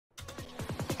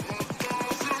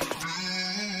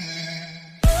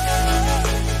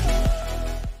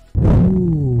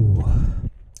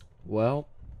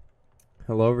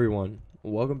Hello everyone,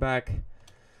 welcome back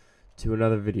to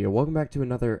another video. Welcome back to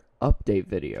another update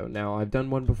video. Now I've done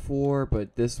one before,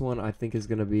 but this one I think is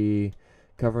going to be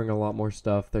covering a lot more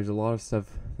stuff. There's a lot of stuff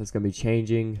that's going to be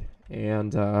changing,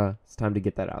 and it's time to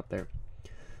get that out there.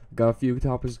 Got a few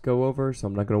topics to go over, so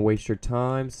I'm not going to waste your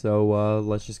time, so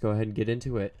let's just go ahead and get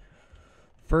into it.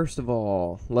 First of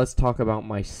all, let's talk about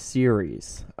my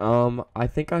series. I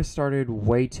think I started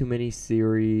way too many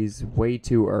series way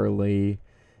too early.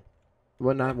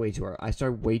 Well, not way too early. I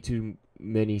started way too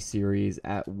many series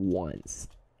at once,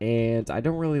 and I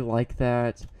don't really like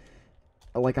that.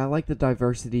 Like, I like the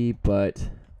diversity, but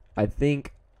I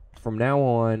think from now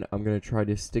on, I'm going to try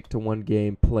to stick to one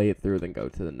game, play it through, then go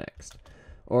to the next.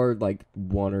 Or, like,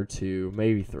 one or two,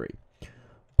 maybe three.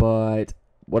 But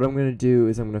what I'm going to do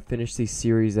is I'm going to finish these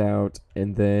series out,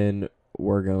 and then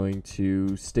we're going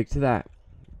to stick to that.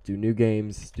 Do new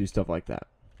games, do stuff like that.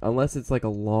 Unless it's like a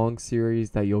long series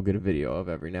that you'll get a video of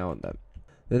every now and then.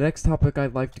 The next topic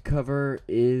I'd like to cover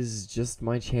is just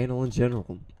my channel in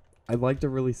general. I'd like to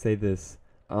really say this.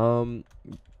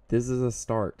 This is a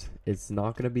start. It's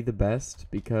not going to be the best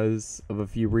because of a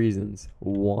few reasons.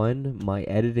 One, my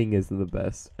editing isn't the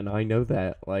best, and I know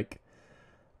that. Like,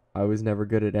 I was never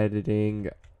good at editing.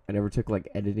 I never took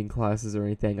like editing classes or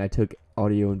anything. I took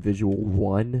audio and visual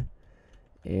 1.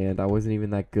 And I wasn't even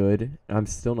that good. I'm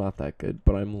still not that good,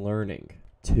 but I'm learning.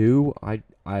 2, I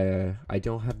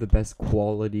don't have the best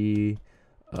quality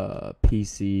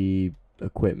PC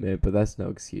equipment, but that's no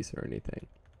excuse or anything.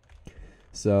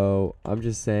 So I'm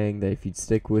just saying that if you'd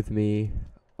stick with me,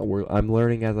 I'm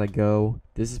learning as I go.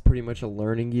 This is pretty much a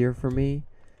learning year for me,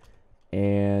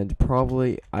 and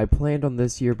probably I planned on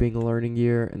this year being a learning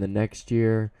year, and the next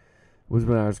year was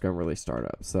when I was gonna really start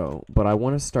up. So, but I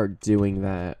want to start doing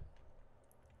that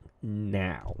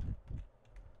now.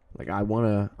 Like, I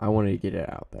want to get it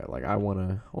out there. Like, I want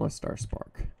to start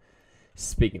Spark.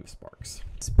 Speaking of Sparks,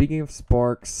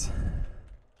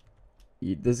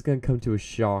 this is going to come to a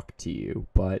shock to you,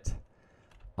 but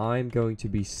I'm going to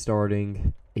be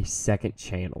starting a second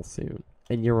channel soon.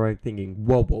 And you're right thinking,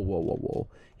 whoa.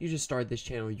 You just started this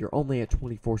channel. You're only at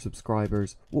 24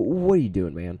 subscribers. What are you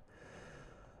doing, man?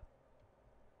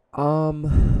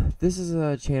 This is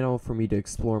a channel for me to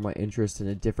explore my interest in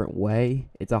a different way.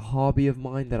 It's a hobby of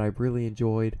mine that I've really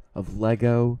enjoyed, of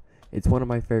Lego. It's one of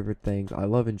my favorite things. I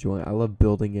love enjoying it. I love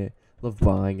building it, love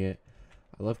buying it,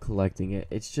 I love collecting it.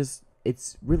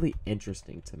 It's really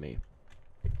interesting to me.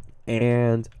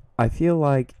 And I feel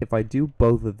like if I do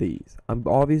both of these, I'm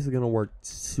obviously going to work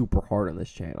super hard on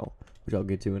this channel, which I'll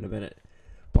get to in a minute.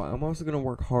 But I'm also going to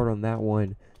work hard on that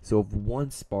one, so if one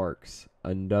sparks,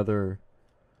 another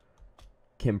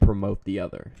can promote the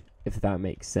other, if that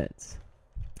makes sense.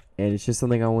 And it's just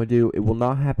something I want to do. It will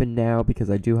not happen now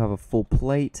because I do have a full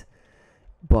plate,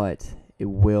 but it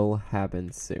will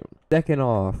happen soon. Second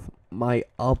off, my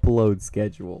upload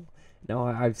schedule. Now,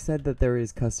 I've said that there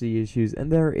is custody issues,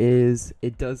 and there is.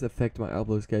 It does affect my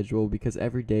upload schedule because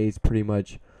every day is pretty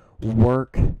much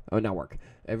work. Oh, not work.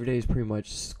 Every day is pretty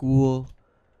much school,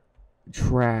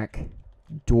 track,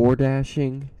 door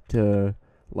dashing to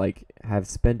like have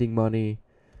spending money,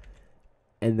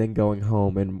 and then going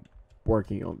home and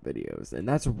working on videos. And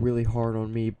that's really hard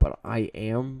on me, but I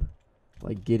am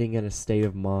like getting in a state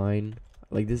of mind.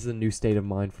 Like, this is a new state of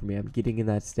mind for me. I'm getting in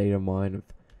that state of mind of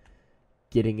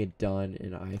getting it done,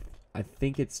 and I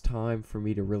think it's time for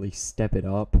me to really step it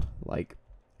up. Like,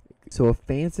 so a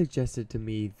fan suggested to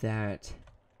me that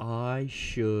I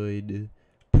should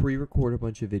pre-record a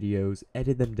bunch of videos,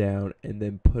 edit them down, and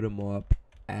then put them up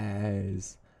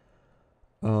as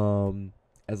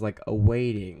like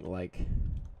awaiting like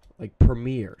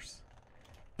premieres.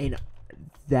 And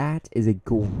that is a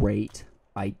great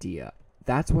idea.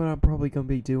 That's what I'm probably gonna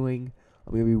be doing.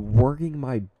 I'm gonna be working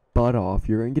my butt off.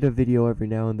 You're gonna get a video every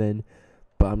now and then,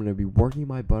 but I'm gonna be working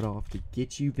my butt off to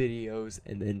get you videos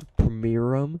and then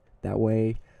premiere them. That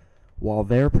way, while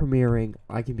they're premiering,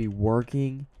 I can be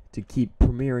working to keep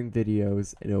premiering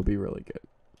videos, and it'll be really good.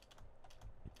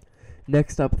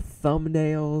 Next up,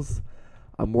 thumbnails.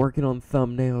 I'm working on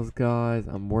thumbnails, guys.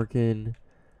 I'm working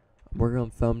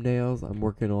on thumbnails. I'm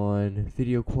working on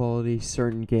video quality,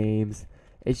 certain games.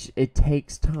 It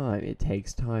takes time. It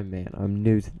takes time, man. I'm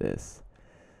new to this.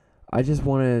 I just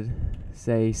want to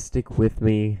say, stick with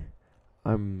me.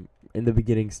 I'm in the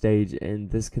beginning stage,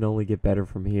 and this can only get better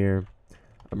from here.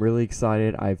 I'm really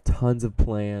excited. I have tons of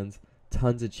plans,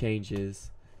 tons of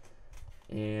changes,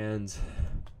 and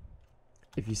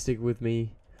if you stick with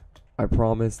me, I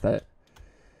promise that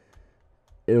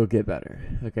it'll get better,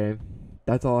 okay?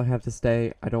 That's all I have to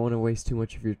say. I don't want to waste too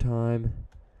much of your time.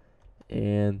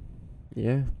 And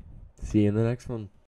yeah, see you in the next one.